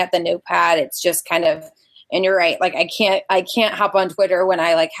looking at the notepad. It's just kind of, and you're right. Like I can't hop on Twitter when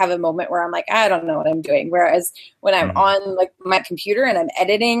I like have a moment where I'm like, I don't know what I'm doing. Whereas when I'm on like my computer and I'm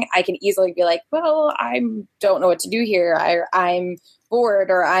editing, I can easily be like, well, I don't know what to do here. I'm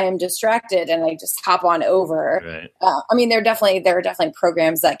bored or I am distracted, and I just hop on over. Right. I mean, there are definitely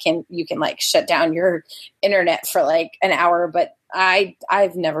programs that you can like shut down your internet for like an hour, but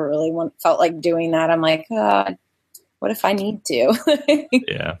I've never really felt like doing that. I'm like, what if I need to?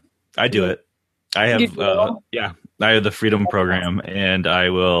 Yeah, I do it. I have, I have the Freedom program, and I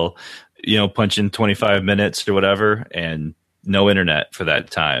will, punch in 25 minutes or whatever, and no internet for that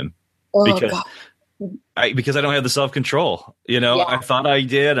time because I don't have the self-control. I thought I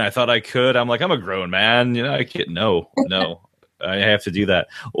did, and I thought I could. I'm like, I'm a grown man. I can't. No. I have to do that.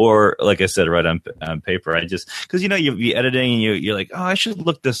 Or like I said, right on paper, I just, cause you'll be editing and you're like, oh, I should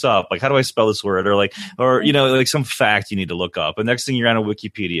look this up. Like, how do I spell this word? Or like some fact you need to look up. And next thing you're on a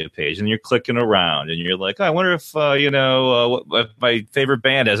Wikipedia page and you're clicking around and you're like, oh, I wonder if, what my favorite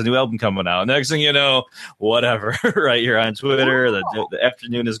band has a new album coming out. Next thing you know, whatever, right? You're on Twitter. The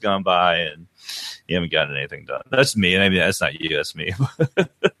afternoon has gone by and you haven't gotten anything done. That's me. And I mean, that's not you. That's me.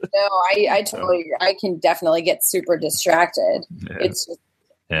 No, I totally, I can definitely get super distracted. Yeah. It's just,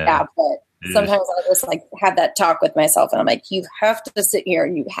 but sometimes I'll just like have that talk with myself and I'm like, you have to sit here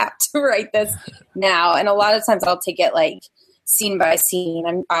and you have to write this now. And a lot of times I'll take it like scene by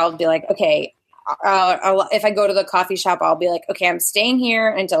scene. I'll be like, okay, if I go to the coffee shop, I'll be like, okay, I'm staying here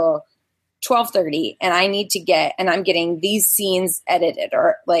until 12:30 and I need to I'm getting these scenes edited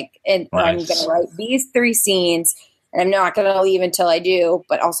or I'm going to write these 3 scenes and I'm not going to leave until I do,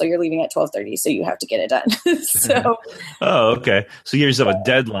 but also you're leaving at 12:30. So you have to get it done. So, oh, okay. So you give yourself a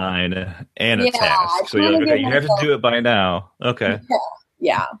deadline and a task. So you're like, okay, you have to do it by now. Okay.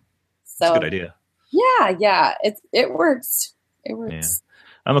 Yeah. So that's a good idea. Yeah. It works. It works. Yeah.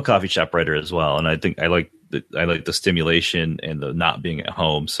 I'm a coffee shop writer as well. And I think I like the stimulation and the not being at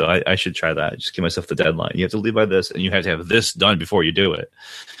home. So I should try that. Just give myself the deadline. You have to leave by this and you have to have this done before you do it.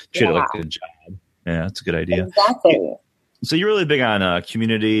 Treat it like a job. Yeah, that's a good idea. Exactly. So you're really big on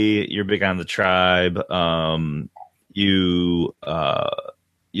community. You're big on the tribe. You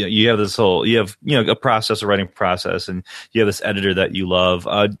have this whole, a process, a writing process, and you have this editor that you love.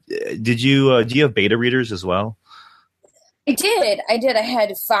 Do you have beta readers as well? I did. I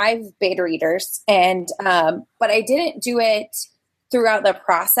had 5 beta readers and, but I didn't do it throughout the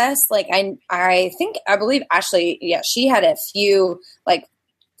process. Like I believe Ashley, she had a few, like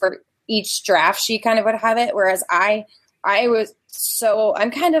for each draft, she kind of would have it. Whereas I'm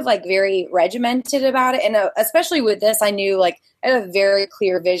kind of like very regimented about it. And especially with this, I knew like I had a very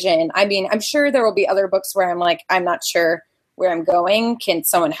clear vision. I mean, I'm sure there will be other books where I'm like, I'm not sure where I'm going. Can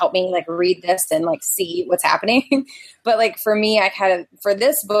someone help me like read this and like see what's happening? But like for me, for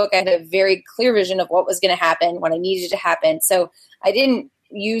this book, I had a very clear vision of what was going to happen, what I needed to happen. So I didn't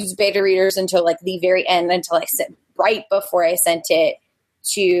use beta readers until like the very end, until I sent right before I sent it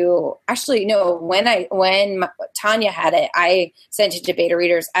to when Tanya had it, I sent it to beta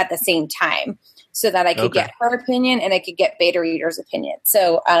readers at the same time so that I could get her opinion and I could get beta readers' opinion.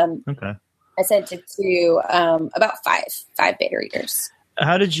 So, I sent it to about five beta readers.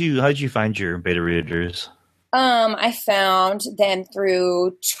 How did you find your beta readers? I found them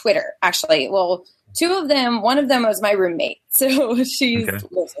through Twitter, actually. Well, 2 of them, one of them was my roommate. So she lives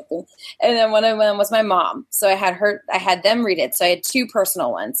with me. And then one of them was my mom. So I had them read it. So I had 2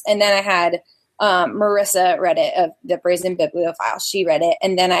 personal ones. And then I had Marissa read it, of the Brazen Bibliophile. She read it.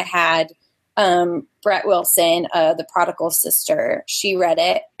 And then I had Brett Wilson, the Prodigal Sister. She read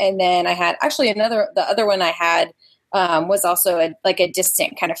it. And then I had actually the other one I had was also a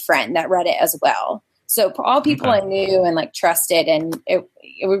distant kind of friend that read it as well. So all people I knew and like trusted, and it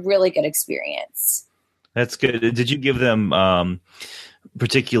was a really good experience. That's good. Did you give them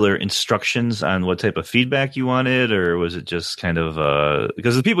particular instructions on what type of feedback you wanted, or was it just kind of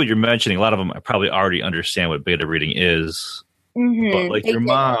because the people you're mentioning, a lot of them probably already understand what beta reading is, But like They your did.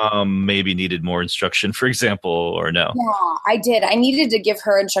 mom maybe needed more instruction, for example, or no? Yeah, I did. I needed to give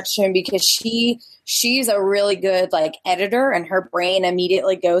her instruction because she's a really good like editor, and her brain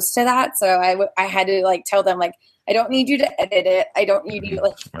immediately goes to that. So I had to like tell them like, I don't need you to edit it. I don't need you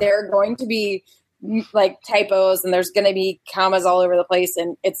like, Right. there are going to be like typos, and there's going to be commas all over the place,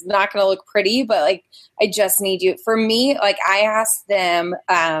 and it's not going to look pretty, but like I just need you. For me, like I asked them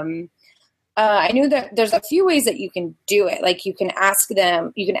I knew that there's a few ways that you can do it. Like you can ask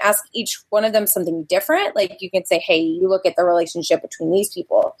each one of them something different. Like you can say, hey, you look at the relationship between these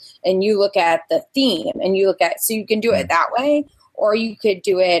people, and you look at the theme, and so you can do it that way. Or you could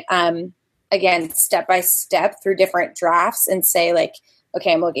do it, again, step by step through different drafts and say like,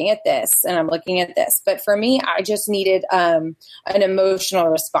 okay, I'm looking at this and I'm looking at this. But for me, I just needed an emotional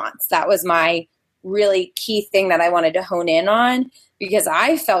response. That was my really key thing that I wanted to hone in on, because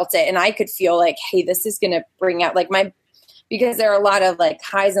I felt it and I could feel like, hey, this is going to bring out like because there are a lot of like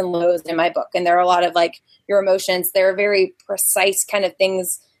highs and lows in my book, and there are a lot of like your emotions. There are very precise kind of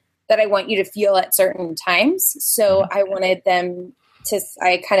things that I want you to feel at certain times. So I wanted them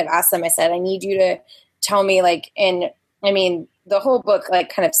I kind of asked them, I said, I need you to tell me like, and I mean, the whole book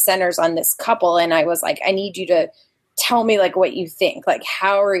like kind of centers on this couple. And I was like, I need you to tell me like what you think, like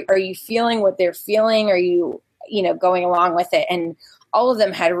how are you feeling what they're feeling? Are you, going along with it? And all of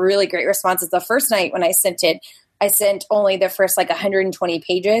them had really great responses. The first night when I sent it, I sent only the first like 120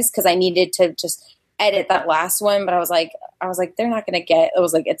 pages because I needed to just edit that last one. But I was like, they're not going to get, it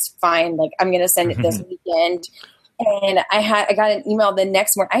was like, it's fine. Like I'm going to send it this weekend. And I got an email the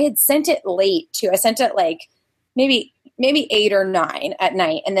next morning. I had sent it late too. I sent it like maybe 8 or 9 at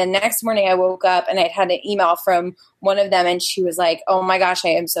night. And then next morning I woke up and I'd had an email from one of them, and she was like, oh my gosh, I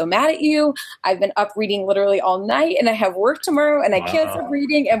am so mad at you. I've been up reading literally all night, and I have work tomorrow, and I can't stop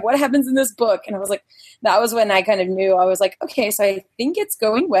reading. And what happens in this book? And I was like, that was when I kind of knew. I was like, okay, so I think it's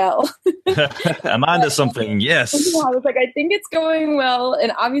going well. I'm onto something. Yes. I was like, I think it's going well.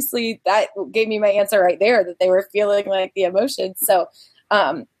 And obviously that gave me my answer right there, that they were feeling like the emotions. So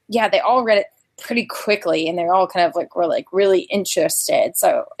they all read it pretty quickly, and they're all kind of like, were like really interested.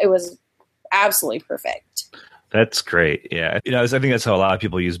 So it was absolutely perfect. That's great. Yeah. I think that's how a lot of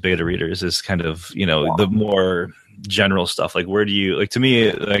people use beta readers, is kind of, the more general stuff. Like, where do you, like, to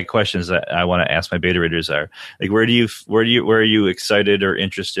me, like questions that I want to ask my beta readers are like, where are you excited or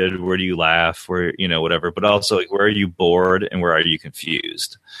interested? Where do you laugh? Where, whatever, but also like, where are you bored and where are you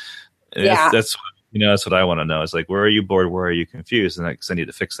confused? And that's what I want to know. Is like, where are you bored? Where are you confused? And because I need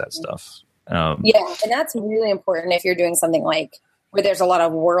to fix that stuff. And that's really important if you're doing something like where there's a lot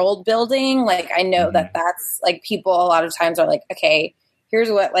of world building. Like I know that's like, people a lot of times are like, okay,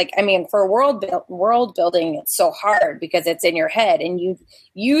 here's what, like, I mean, for world building, it's so hard because it's in your head and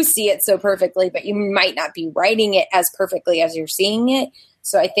you see it so perfectly, but you might not be writing it as perfectly as you're seeing it.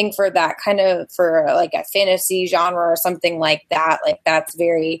 So I think for that kind of, for like a fantasy genre or something like that, like that's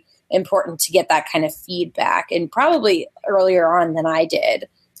very important to get that kind of feedback, and probably earlier on than I did,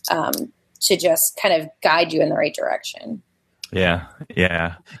 to just kind of guide you in the right direction. Yeah.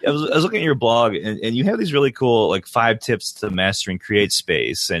 I was looking at your blog, and you have these really cool, like 5 tips to mastering create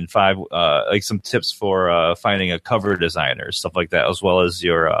space, and 5 like some tips for finding a cover designer, stuff like that, as well as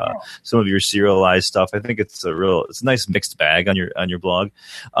your some of your serialized stuff. I think it's a nice mixed bag on your blog.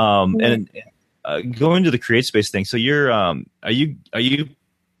 And going to the create space thing. So you're are you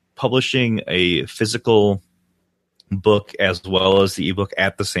publishing a physical book as well as the ebook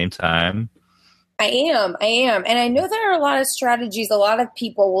at the same time? I am. And I know there are a lot of strategies. A lot of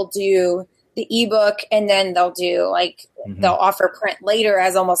people will do the ebook and then they'll do like, they'll offer print later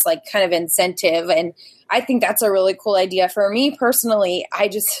as almost like kind of incentive. And I think that's a really cool idea. For me personally,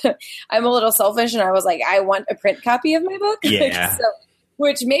 I'm a little selfish, and I was like, I want a print copy of my book. Yeah.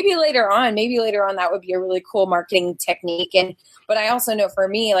 Which maybe later on that would be a really cool marketing technique. But I also know for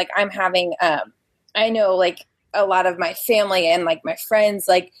me, like I'm having, I know like a lot of my family and like my friends,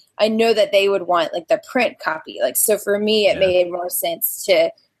 like I know that they would want like the print copy. Like, so for me, it made more sense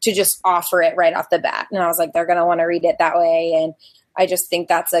to just offer it right off the bat. And I was like, they're going to want to read it that way. And I just think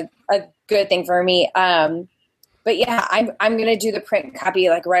that's a good thing for me. But yeah, I'm going to do the print copy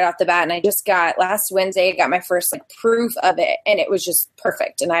like right off the bat. And I just got last Wednesday, I got my first like proof of it, and it was just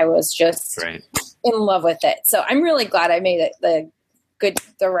perfect. And I was just in love with it. So I'm really glad I made it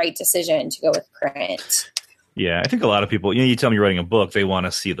the right decision to go with print. Yeah, I think a lot of people, you tell me you're writing a book, they want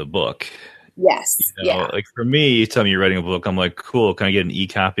to see the book. Yes. Like for me, you tell me you're writing a book, I'm like, cool, can I get an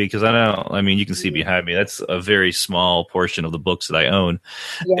e-copy? Because you can see behind me, that's a very small portion of the books that I own.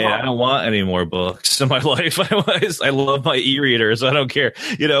 Yeah. And I don't want any more books in my life. I love my e-reader, so I don't care,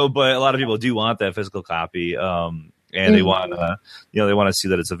 but a lot of people do want that physical copy. and they want to, they want to see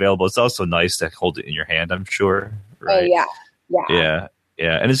that it's available. It's also nice to hold it in your hand, I'm sure. Right? Yeah.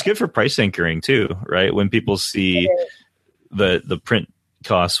 And it's good for price anchoring too, right? When people see the print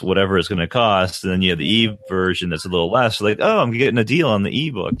costs whatever it's going to cost, and then you have the e-version that's a little less, like, oh, I'm getting a deal on the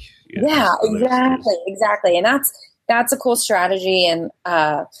ebook. Exactly. And that's a cool strategy. And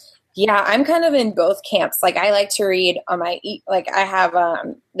I'm kind of in both camps. Like, I like to read on my I have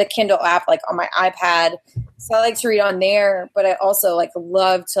the Kindle app like on my iPad, so I like to read on there. But I also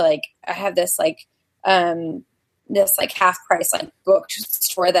love to I have this half price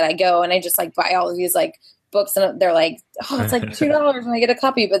bookstore that I go, and I just buy all of these books, and they're it's $2 when I get a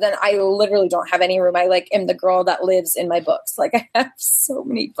copy. But then I literally don't have any room. I am the girl that lives in my books. I have so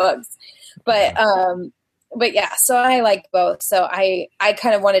many books, but yeah, so I like both. So I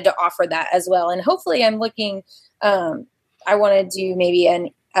kind of wanted to offer that as well. And hopefully I'm looking, I want to do maybe an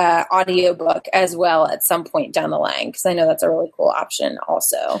audiobook as well at some point down the line, because I know that's a really cool option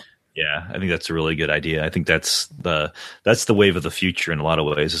also. Yeah, I think that's a really good idea. I think that's the wave of the future in a lot of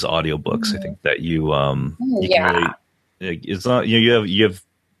ways, is audiobooks. I think that you can really, it's not, you have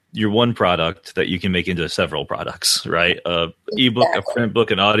your one product that you can make into several products, right? Ebook, a print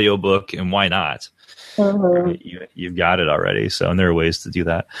book, an audiobook, and why not? You've got it already. So, and there are ways to do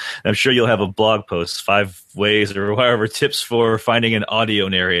that. And I'm sure you'll have a blog post, 5 ways or whatever, tips for finding an audio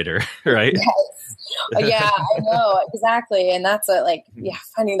narrator, right? Yes. Yeah, I know, exactly. And that's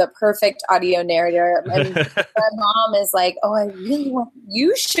finding the perfect audio narrator. And my mom is oh, I really want,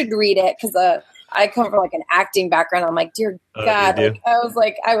 you should read it, because I come from an acting background. I'm dear God, I was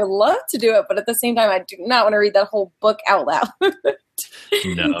I would love to do it, but at the same time, I do not want to read that whole book out loud. No,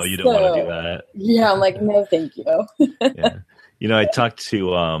 you don't want to do that. Yeah, I'm no, thank you. Yeah. I talked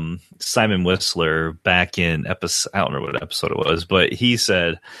to Simon Whistler back in I don't remember what episode it was, but he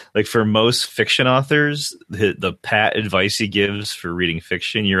said, for most fiction authors, the pat advice he gives for reading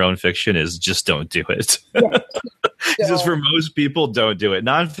fiction, your own fiction, is just don't do it. Yeah. He says for most people, don't do it.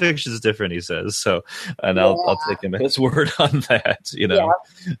 Nonfiction is different, he says. So, and I'll take him at his word on that.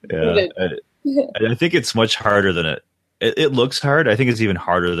 I think it's much harder than it looks hard. I think it's even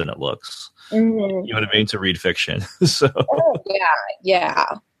harder than it looks. You know what I mean? To read fiction. So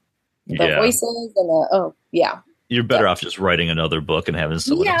the voices and you're better off just writing another book and having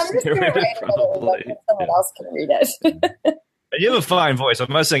someone else read it. Probably someone else can read it. And you have a fine voice.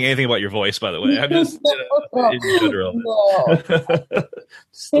 I'm not saying anything about your voice, by the way. I'm just in general.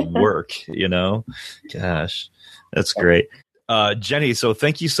 Just the work, Gosh, that's great. Jenny, so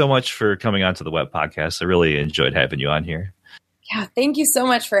thank you so much for coming on to the Web Podcast. I really enjoyed having you on here. Yeah, thank you so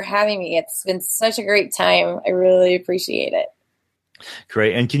much for having me. It's been such a great time. I really appreciate it.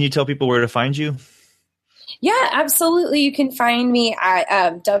 Great. And can you tell people where to find you? Yeah, absolutely. You can find me at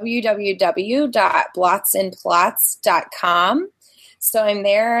www.blotsandplots.com. So I'm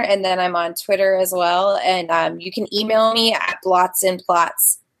there, and then I'm on Twitter as well. And you can email me at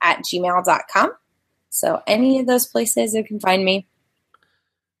blotsandplots@gmail.com. So any of those places you can find me.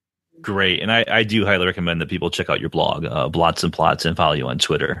 Great. And I do highly recommend that people check out your blog, Blots and Plots, and follow you on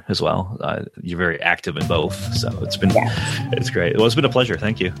Twitter as well. You're very active in both. So it's great. Well, it's been a pleasure.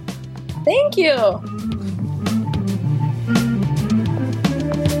 Thank you. Thank you.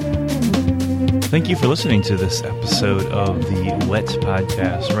 Thank you for listening to this episode of the WET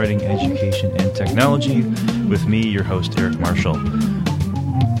Podcast, Writing, Education, and Technology, with me, your host, Eric Marshall.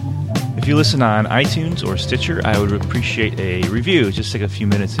 If you listen on iTunes or Stitcher, I would appreciate a review. Just take a few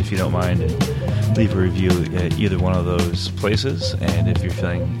minutes, if you don't mind, and leave a review at either one of those places. And if you're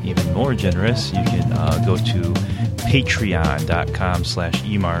feeling even more generous, you can go to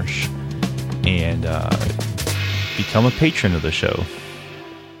patreon.com/emarsh and become a patron of the show.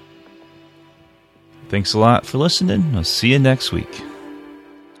 Thanks a lot for listening. I'll see you next week.